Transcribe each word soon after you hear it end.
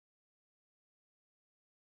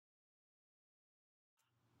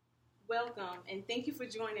Welcome, and thank you for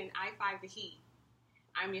joining I-5 The Heat.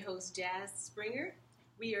 I'm your host, Jazz Springer.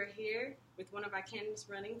 We are here with one of our candidates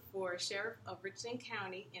running for Sheriff of Richland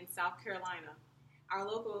County in South Carolina. Our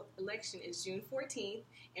local election is June 14th,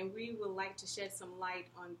 and we would like to shed some light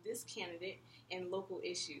on this candidate and local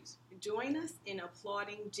issues. Join us in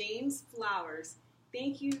applauding James Flowers.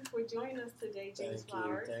 Thank you for joining us today, James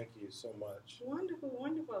Flowers. Thank you so much. Wonderful,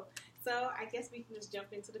 wonderful. So I guess we can just jump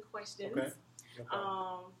into the questions. Okay.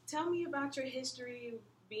 Tell me about your history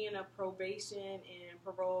being a probation and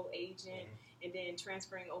parole agent and then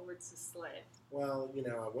transferring over to SLED. Well,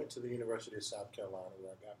 I went to the University of South Carolina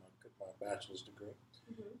where I got my bachelor's degree.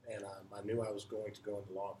 And I knew I was going to go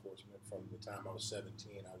into law enforcement. From the time I was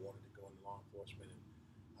 17, I wanted to go into law enforcement and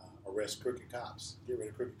arrest crooked cops. Get rid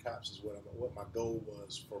of crooked cops is what my goal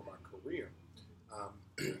was for my career.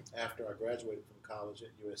 After I graduated from college at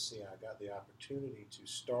USC, I got the opportunity to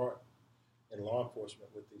start in law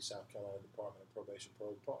enforcement with the South Carolina Department of Probation,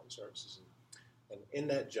 Parole, and Department Services. And in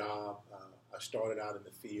that job, I started out in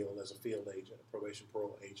the field as a field agent, a probation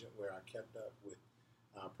parole agent, where I kept up with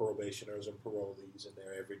probationers and parolees in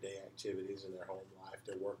their everyday activities, in their home life,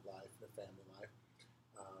 their work life, their family life.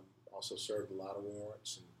 Also served a lot of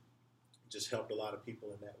warrants and just helped a lot of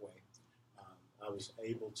people in that way. I was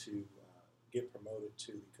able to get promoted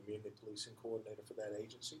to the community policing coordinator for that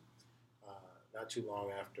agency. Not too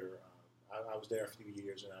long after I was there a few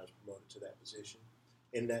years, and I was promoted to that position.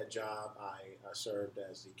 In that job, I served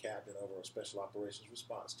as the captain over a special operations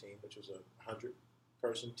response team, which was a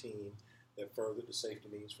 100-person team that furthered the safety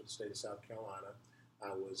needs for the state of South Carolina.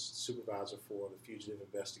 I was supervisor for the fugitive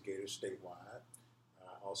investigators statewide.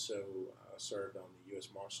 I also served on the U.S.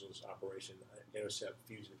 Marshals Operation Intercept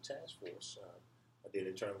Fugitive Task Force. I did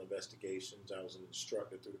internal investigations. I was an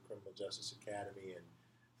instructor through the Criminal Justice Academy and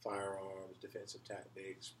firearms, defensive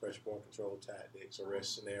tactics, pressure-point control tactics,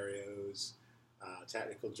 arrest scenarios,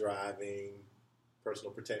 tactical driving,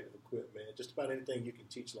 personal protective equipment, just about anything you can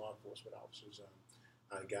teach law enforcement officers.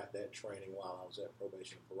 I got that training while I was at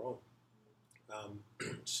probation and parole.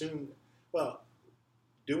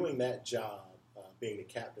 Doing that job, being the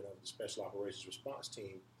captain of the Special Operations Response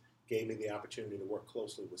Team, gave me the opportunity to work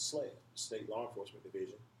closely with SLED, State Law Enforcement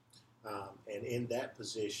Division. And in that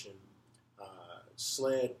position,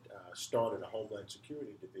 SLED started a Homeland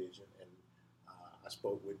Security Division, and I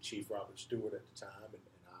spoke with Chief Robert Stewart at the time, and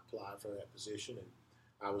I applied for that position, and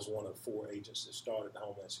I was one of 4 agents that started the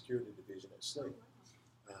Homeland Security Division at SLED.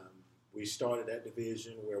 We started that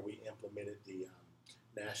division where we implemented the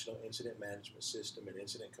National Incident Management System and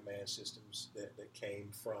Incident Command Systems that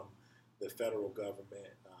came from the federal government.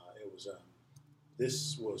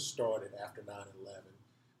 This was started after 9/11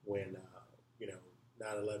 when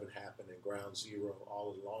 9/11 happened and Ground Zero, all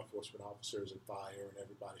of the law enforcement officers and fire and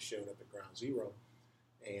everybody showed up at Ground Zero,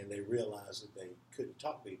 and they realized that they couldn't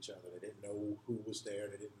talk to each other. They didn't know who was there.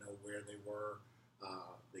 They didn't know where they were.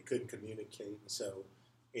 They couldn't communicate, and so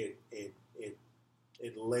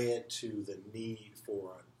it led to the need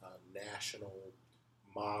for a national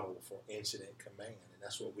model for incident command, and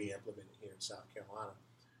that's what we implemented here in South Carolina.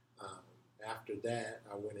 After that,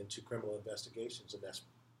 I went into criminal investigations, and that's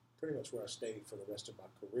pretty much where I stayed for the rest of my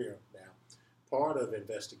career. Now, part of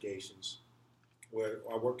investigations where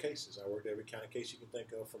I work cases. I worked every kind of case you can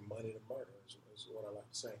think of, from money to murder, is what I like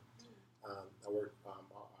to say. I worked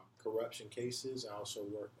corruption cases. I also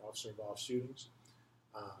worked officer-involved shootings.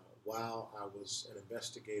 While I was an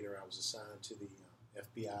investigator, I was assigned to the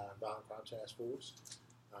FBI Violent Crime Task Force.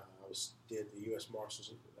 I did the U.S.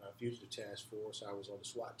 Marshals Fugitive Task Force. I was on the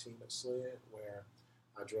SWAT team at SLED, where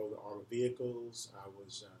I drove the armored vehicles. I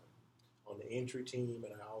was on the entry team,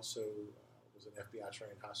 and I also was an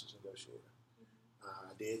FBI-trained hostage negotiator.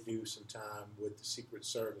 I did do some time with the Secret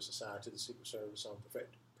Service, assigned to the Secret Service on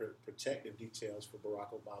protective details for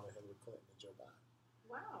Barack Obama, Hillary Clinton, and Joe Biden.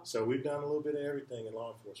 Wow. So we've done a little bit of everything in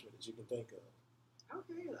law enforcement that you can think of.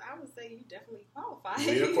 Okay, I would say you definitely qualify.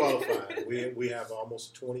 We are qualified. we have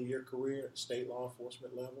almost a 20-year career at the state law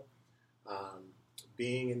enforcement level.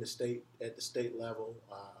 Being at the state level,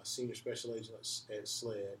 a senior special agent at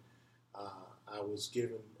SLED, I was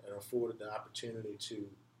given and afforded the opportunity to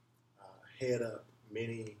head up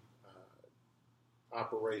many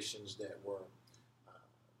operations that were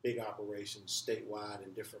big operations statewide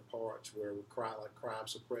in different parts, where with crime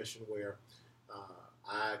suppression, where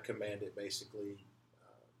I commanded basically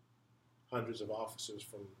hundreds of officers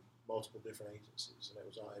from multiple different agencies, and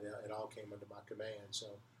it all came under my command.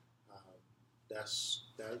 So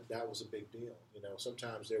that was a big deal.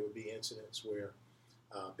 Sometimes there would be incidents where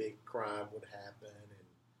big crime would happen,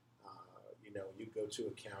 and you'd go to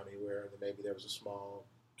a county where maybe there was a small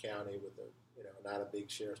county with not a big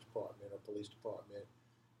sheriff's department or police department,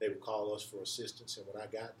 they would call us for assistance. And when I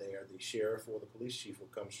got there, the sheriff or the police chief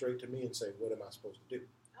would come straight to me and say, "What am I supposed to do?"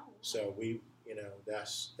 Oh, wow. So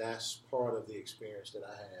that's part of the experience that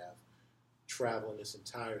I have traveling this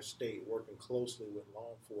entire state, working closely with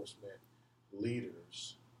law enforcement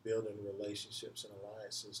leaders, building relationships and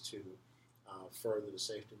alliances to further the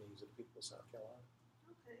safety needs of the people of South Carolina.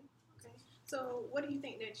 Okay. So what do you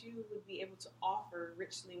think that you would be able to offer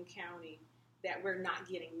Richland County that we're not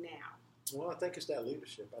getting now? Well, I think it's that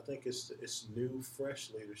leadership. I think it's new,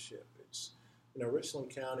 fresh leadership. It's Richland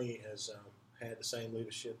County has had the same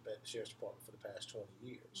leadership at the Sheriff's Department for the past 20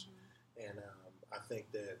 years, and I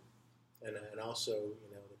think that, and also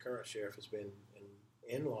the current sheriff has been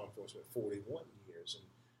in law enforcement 41 years,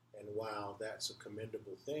 and while that's a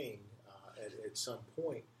commendable thing, at some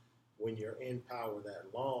point when you're in power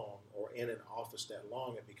that long or in an office that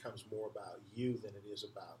long, it becomes more about you than it is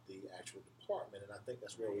about the actual department, and I think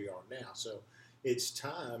that's where we are now. So it's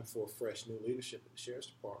time for fresh new leadership at the Sheriff's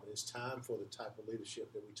Department. It's time for the type of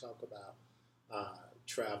leadership that we talk about,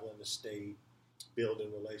 traveling the state,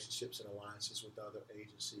 building relationships and alliances with other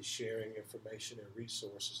agencies, sharing information and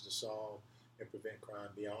resources to solve and prevent crime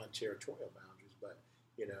beyond territorial boundaries. But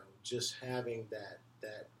just having that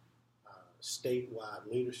statewide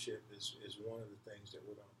leadership is one of the things that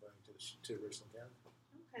we're going to bring to Richland County.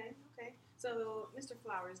 Okay. So, Mr.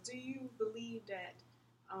 Flowers, do you believe that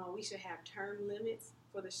we should have term limits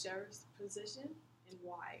for the sheriff's position, and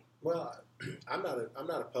why? Well, I'm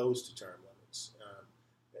not opposed to term limits.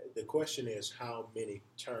 The question is how many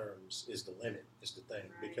terms is the limit, is the thing.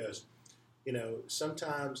 Right. Because,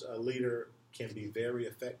 sometimes a leader can be very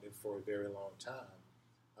effective for a very long time.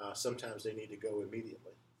 Sometimes they need to go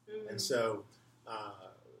immediately. Mm-hmm. And so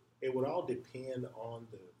it would all depend on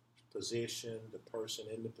the position, the person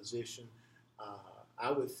in the position.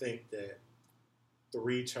 I would think that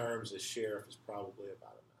 3 terms as sheriff is probably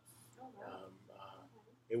about enough. Oh, wow.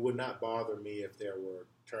 It would not bother me if there were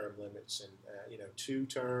term limits, and 2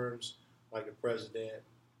 terms, like the president,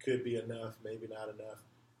 could be enough, maybe not enough.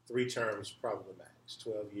 3 terms probably max.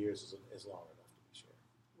 12 years is long enough to be sheriff.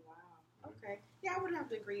 Wow. Okay. Yeah, I would have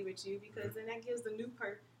to agree with you, because then that gives a new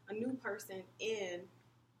person in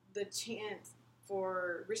the chance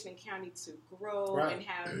for Richland County to grow and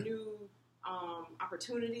have new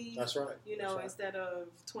opportunities. That's right. Instead of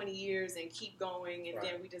 20 years and keep going, and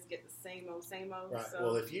then we just get the same old. Right. So,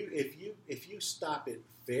 well, if you stop it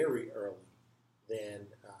very early, then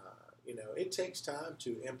it takes time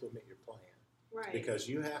to implement your plan. Right. Because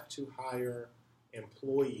you have to hire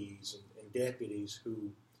employees and deputies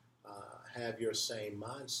who have your same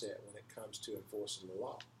mindset when it comes to enforcing the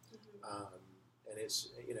law. Mm-hmm. And it's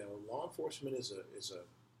law enforcement is a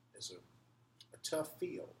tough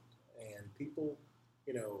field. And people,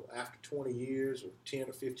 after 20 years or 10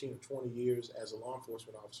 or 15 or 20 years as a law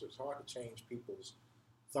enforcement officer, it's hard to change people's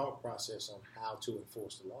thought process on how to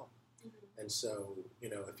enforce the law. Mm-hmm. And so,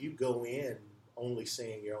 if you go in only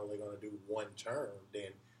saying you're only going to do 1 term,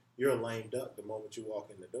 then you're a lame duck the moment you walk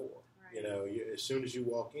in the door. Right. As soon as you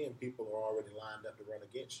walk in, people are already lined up to run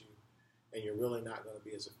against you, and you're really not going to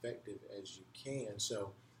be as effective as you can.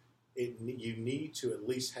 So you need to at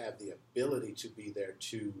least have the ability to be there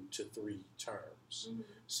 2 to 3 terms, mm-hmm.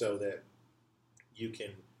 so that you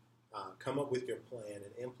can come up with your plan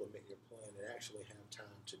and implement your plan and actually have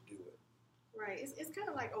time to do it. Right. It's kind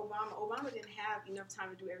of like Obama. Obama didn't have enough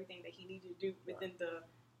time to do everything that he needed to do within the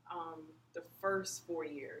first 4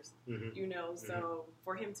 years. Mm-hmm. So mm-hmm.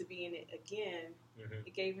 for him to be in it again, mm-hmm.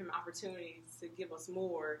 it gave him opportunities to give us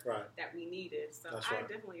more that we needed. So I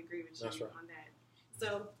definitely agree with you on that.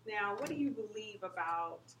 So now, what do you believe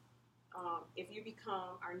about if you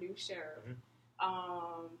become our new sheriff, mm-hmm.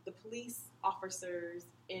 The police officers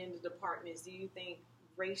in the departments? Do you think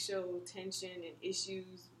racial tension and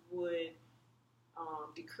issues would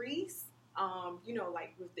decrease?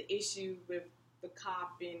 Like with the issue with the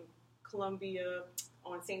cop in Columbia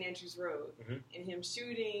on St. Andrews Road, mm-hmm. and him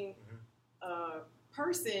shooting mm-hmm. a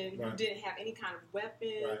person who didn't have any kind of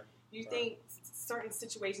weapon. Right. Do you think certain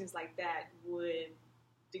situations like that would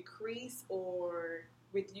decrease, or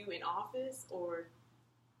with you in office, or?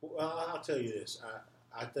 Well, I'll tell you this.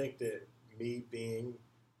 I think that me being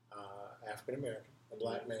African American, a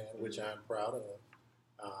black man, mm-hmm. which I'm proud of,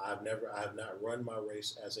 I have not run my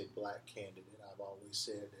race as a black candidate. I've always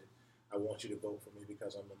said that I want you to vote for me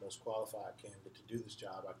because I'm the most qualified candidate to do this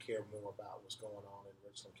job. I care more about what's going on in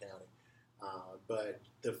Richland County. But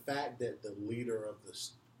the fact that the leader of the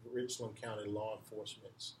Richland County Law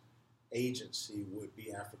Enforcement agency would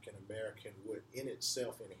be African American would in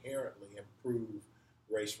itself inherently improve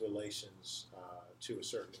race relations to a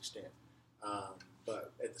certain extent.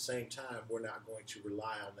 But at the same time, we're not going to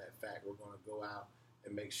rely on that fact. We're going to go out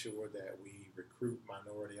and make sure that we recruit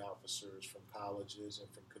minority officers from colleges and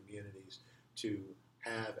from communities to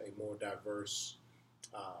have a more diverse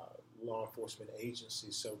law enforcement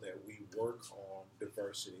agency so that we work on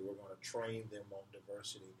diversity. We're going to train them on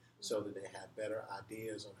diversity so that they have better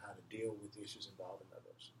ideas on how to deal with issues involving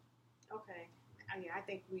diversity. Okay. I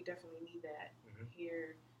think we definitely need that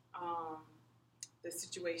here. The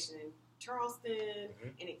situation in Charleston,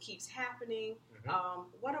 and it keeps happening.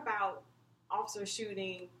 What about officer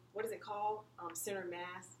shooting? What is it called? Center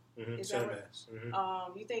mass. Is Center that mass.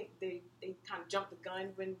 You think they kind of jump the gun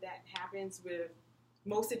when that happens? With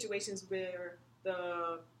most situations where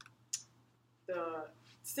the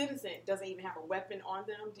citizen doesn't even have a weapon on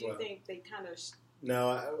them, do you think they kind of?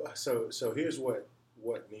 No. So here's what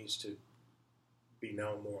needs to be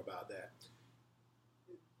known more about that.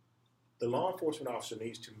 The law enforcement officer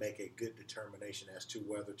needs to make a good determination as to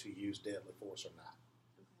whether to use deadly force or not.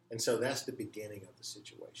 And so that's the beginning of the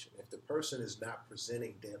situation. If the person is not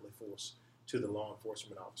presenting deadly force to the law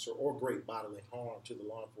enforcement officer or great bodily harm to the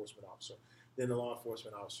law enforcement officer, then the law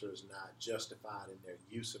enforcement officer is not justified in their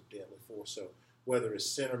use of deadly force. So whether it's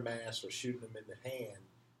center mass or shooting them in the hand,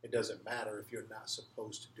 it doesn't matter if you're not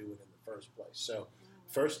supposed to do it in the first place. So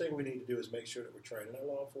first thing we need to do is make sure that we're training our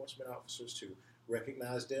law enforcement officers to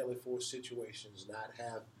recognize deadly force situations, not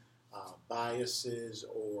have biases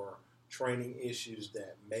or training issues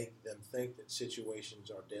that make them think that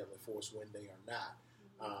situations are deadly force when they are not.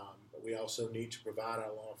 But we also need to provide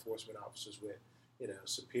our law enforcement officers with,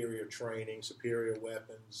 superior training, superior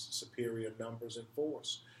weapons, superior numbers and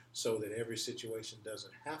force, so that every situation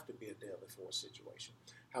doesn't have to be a deadly force situation.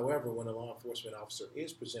 However, when a law enforcement officer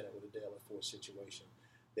is presented with a deadly force situation,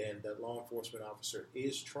 then the law enforcement officer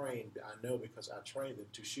is trained, I know because I trained them,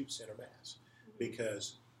 to shoot center mass.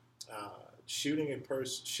 Because shooting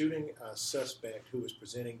a suspect who is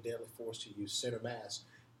presenting deadly force to use center mass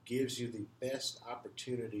gives you the best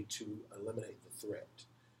opportunity to eliminate the threat.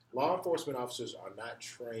 Law enforcement officers are not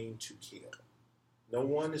trained to kill. No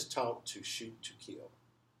one is taught to shoot to kill.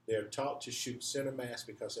 They're taught to shoot center mass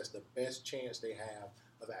because that's the best chance they have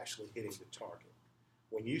of actually hitting the target.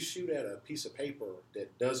 When you shoot at a piece of paper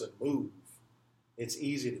that doesn't move, it's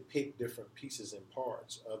easy to pick different pieces and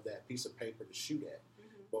parts of that piece of paper to shoot at.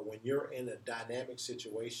 But when you're in a dynamic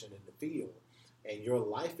situation in the field and your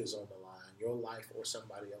life is on the line, your life or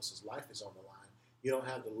somebody else's life is on the line, you don't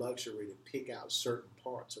have the luxury to pick out certain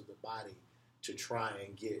parts of the body to try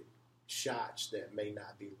and get shots that may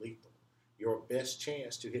not be lethal. Your best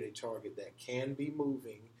chance to hit a target that can be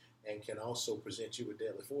moving and can also present you with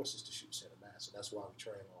deadly force is to shoot center mass, and that's why we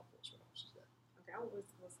train law enforcement officers that. Okay, I was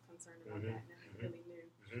concerned about that, and I really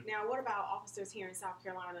knew. Now, what about officers here in South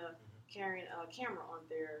Carolina carrying a camera on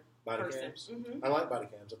their body person? Cams? I like body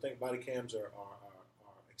cams. I think body cams are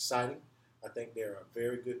exciting. I think they're a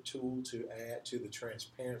very good tool to add to the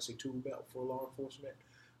transparency tool belt for law enforcement.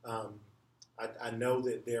 I know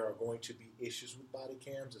that there are going to be issues with body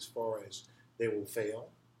cams as far as they will fail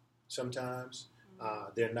sometimes.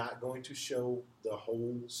 They're not going to show the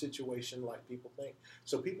whole situation like people think.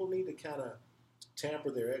 So people need to kind of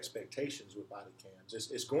tamper their expectations with body cams.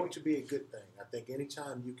 It's going to be a good thing. I think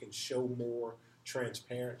anytime you can show more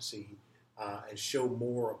transparency and show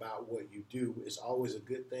more about what you do is always a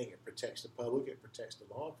good thing. It protects the public. It protects the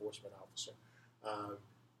law enforcement officer.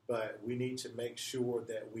 But we need to make sure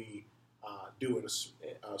that we do it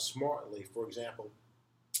smartly. For example,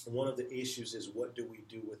 one of the issues is what do we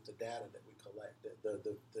do with the data that we collect,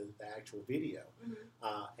 the actual video,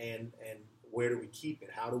 and where do we keep it?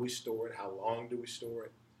 How do we store it? How long do we store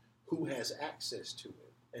it? Who has access to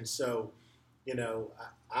it? And so,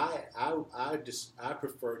 I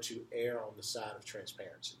prefer to err on the side of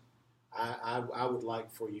transparency. I would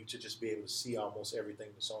like for you to just be able to see almost everything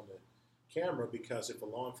that's on the camera, because if a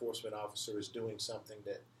law enforcement officer is doing something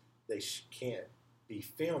that they can't be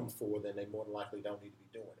filmed for, then they more than likely don't need to be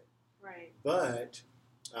doing it. Right. But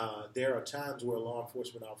there are times where a law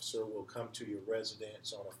enforcement officer will come to your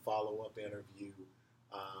residence on a follow-up interview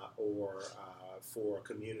or for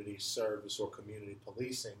community service or community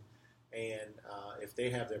policing. And if they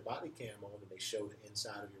have their body cam on and they show the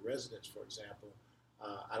inside of your residence, for example,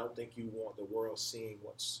 I don't think you want the world seeing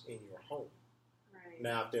what's in your home. Right.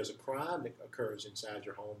 Now, if there's a crime that occurs inside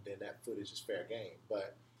your home, then that footage is fair game.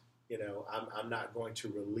 But, I'm not going to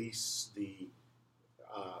release the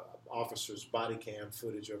officer's body cam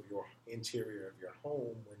footage of your interior of your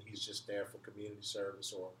home when he's just there for community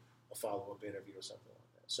service or a follow-up interview or something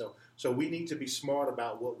like that. So we need to be smart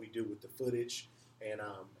about what we do with the footage and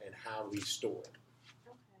how we store it.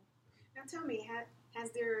 Okay. Now tell me,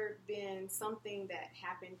 has there been something that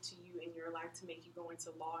happened to you in your life to make you go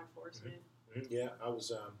into law enforcement? Mm-hmm. Yeah, I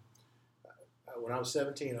was when I was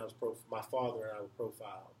 17. My father and I were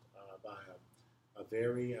profiled by a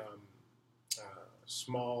very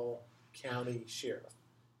small county sheriff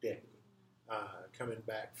deputy coming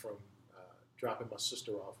back from dropping my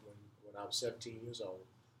sister off when I was 17 years old.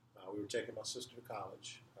 We were taking my sister to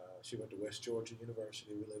college. She went to West Georgia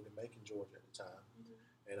University. We lived in Macon, Georgia at the time.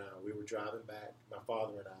 And we were driving back, my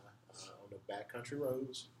father and I, on the backcountry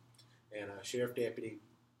roads. And a sheriff deputy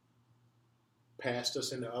passed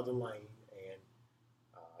us in the other lane, and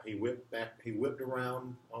he whipped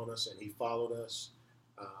around on us, and he followed us.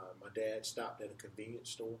 My dad stopped at a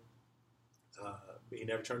convenience store. He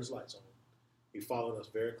never turned his lights on. He followed us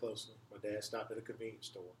very closely. My dad stopped at a convenience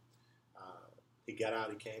store. He got out.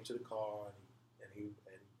 He came to the car, and he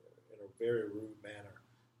in a very rude manner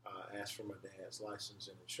asked for my dad's license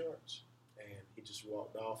and insurance. And he just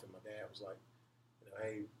walked off. And my dad was like,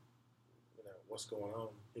 hey, what's going on?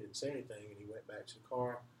 He didn't say anything, and he went back to the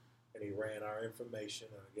car, and he ran our information.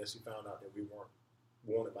 And I guess he found out that we weren't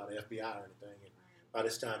wanted by the FBI or anything. And by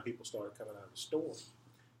this time, people started coming out of the store.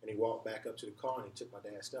 And he walked back up to the car, and he took my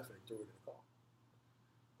dad's stuff, and he threw it in the car.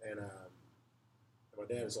 And my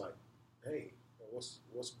dad was like, "Hey,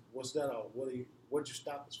 what's that all? What'd you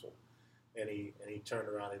stop us for?" And he turned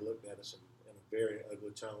around, he looked at us in a very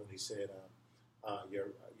ugly tone. He said,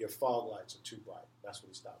 "Your fog lights are too bright." That's what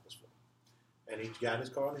he stopped us for. And he got in his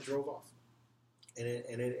car and he drove off. And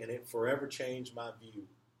it forever changed my view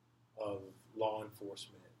of law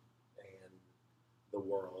enforcement and the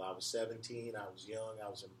world. I was 17. I was young. I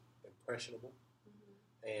was impressionable.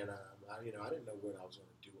 And I didn't know what I was going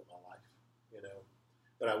to do with my life,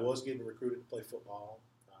 But I was getting recruited to play football.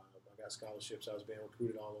 I got scholarships. I was being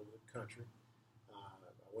recruited all over the country.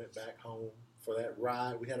 I went back home for that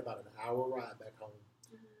ride. We had about an hour ride back home,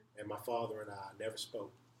 and my father and I never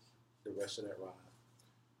spoke the rest of that ride,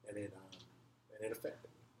 and it affected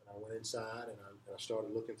me. And I went inside and I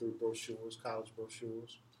started looking through brochures, college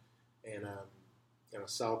brochures, and I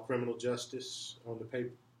saw criminal justice on the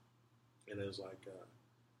paper, and it was like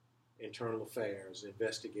internal affairs,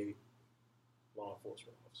 investigate law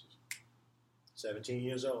enforcement officers. 17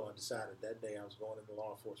 years old, I decided that day I was going into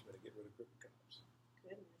law enforcement to get rid of crooked cops.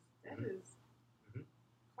 Goodness, that is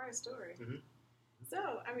quite a story.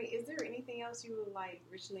 So, is there anything else you would like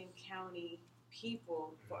Richland County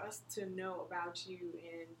people for us to know about you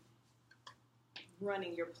in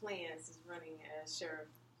running your plans as running as sheriff?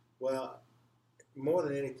 Well, more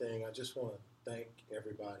than anything, I just want to thank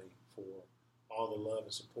everybody for all the love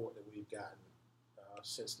and support that we've gotten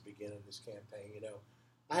since the beginning of this campaign.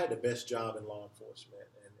 I had the best job in law enforcement,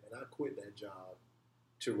 and I quit that job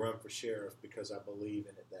to run for sheriff because I believe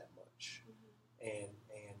in it that much. And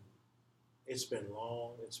it's been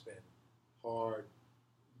long, it's been hard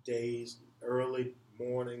days, early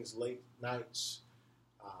mornings, late nights,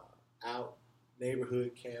 out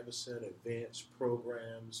neighborhood canvassing, events,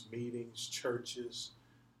 programs, meetings, churches,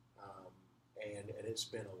 and it's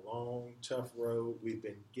been a long, tough road. We've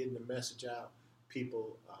been getting the message out.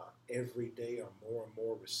 People every day are more and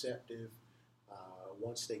more receptive.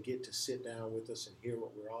 Once they get to sit down with us and hear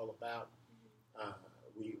what we're all about,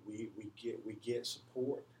 we get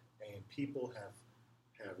support, and people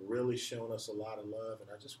have really shown us a lot of love. And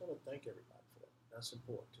I just want to thank everybody for that. That's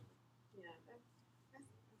important to me. Yeah,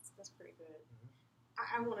 that's pretty good.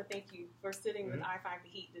 I want to thank you for sitting with I-5 The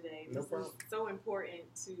Heat today. No this problem. is so important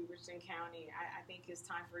to Richland County. I think it's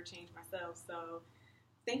time for a change myself. So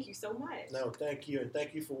thank you so much. No, thank you, and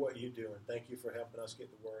thank you for what you do, and thank you for helping us get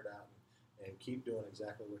the word out and keep doing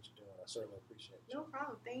exactly what you're doing. I certainly appreciate it. No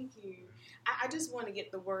problem. Thank you. I just want to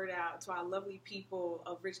get the word out to our lovely people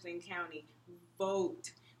of Richland County.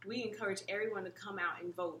 Vote. We encourage everyone to come out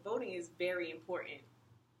and vote. Voting is very important.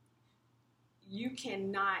 You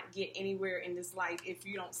cannot get anywhere in this life if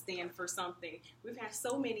you don't stand for something. We've had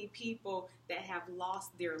so many people that have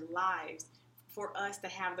lost their lives for us to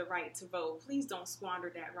have the right to vote. Please don't squander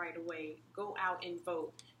that right away. Go out and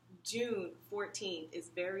vote. June 14th is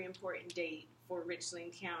a very important date for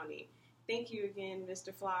Richland County. Thank you again,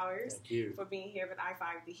 Mr. Flowers, Thank you for being here with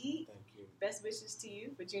I-5 The Heat. Thank you. Best wishes to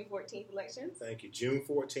you for June 14th elections. Thank you. June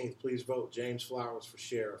 14th, please vote James Flowers for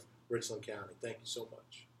Sheriff, Richland County. Thank you so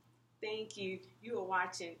much. Thank you. You are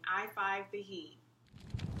watching I-5 The Heat.